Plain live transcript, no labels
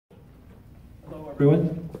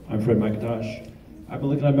Everyone, I'm Fred Macintosh. I've been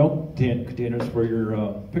looking at milk containers for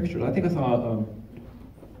your pictures. I think I saw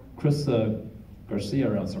Chris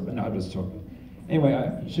Garcia around somewhere. No, I'm just joking.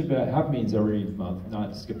 Anyway, you should have meetings every month,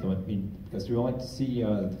 not skip them because we like to see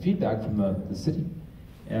the feedback from the city.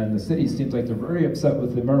 And the city seems like they're very upset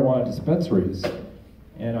with the marijuana dispensaries.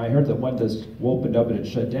 And I heard that one just opened up and it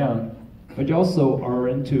shut down. But you also are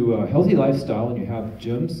into a healthy lifestyle and you have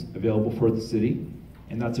gyms available for the city.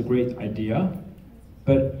 And that's a great idea.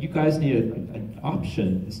 But you guys need an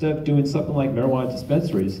option. Instead of doing something like marijuana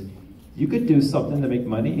dispensaries, you could do something to make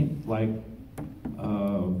money, like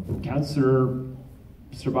cancer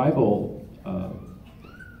survival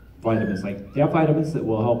vitamins. Like they have vitamins that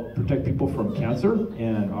will help protect people from cancer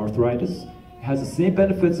and arthritis. It has the same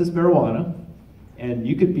benefits as marijuana, and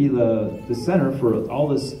you could be the center for all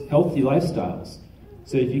this healthy lifestyles.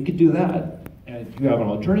 So if you could do that, and you have an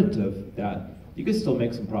alternative that you could still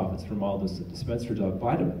make some profits from all this dispensaries of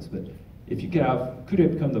vitamins, but if you could have Cudahy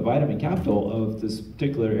become the vitamin capital of this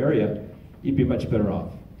particular area, you'd be much better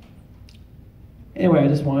off. Anyway, I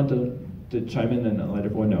just wanted to chime in and let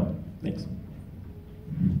everyone know. Thanks.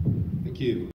 Thank you.